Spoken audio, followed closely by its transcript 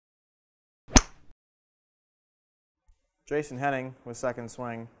Jason Henning with Second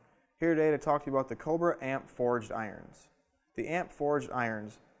Swing, here today to talk to you about the COBRA AMP Forged Irons. The AMP Forged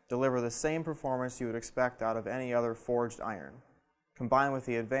Irons deliver the same performance you would expect out of any other forged iron. Combined with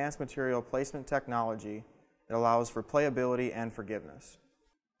the advanced material placement technology, it allows for playability and forgiveness.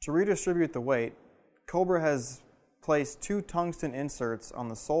 To redistribute the weight, COBRA has placed 2 tungsten inserts on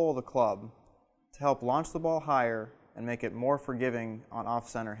the sole of the club to help launch the ball higher and make it more forgiving on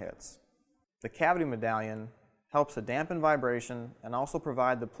off-center hits. The cavity medallion helps to dampen vibration and also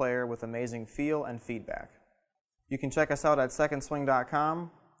provide the player with amazing feel and feedback. You can check us out at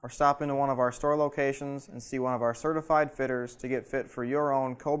secondswing.com or stop into one of our store locations and see one of our certified fitters to get fit for your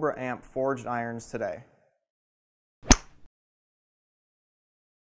own COBRA AMP Forged Irons today.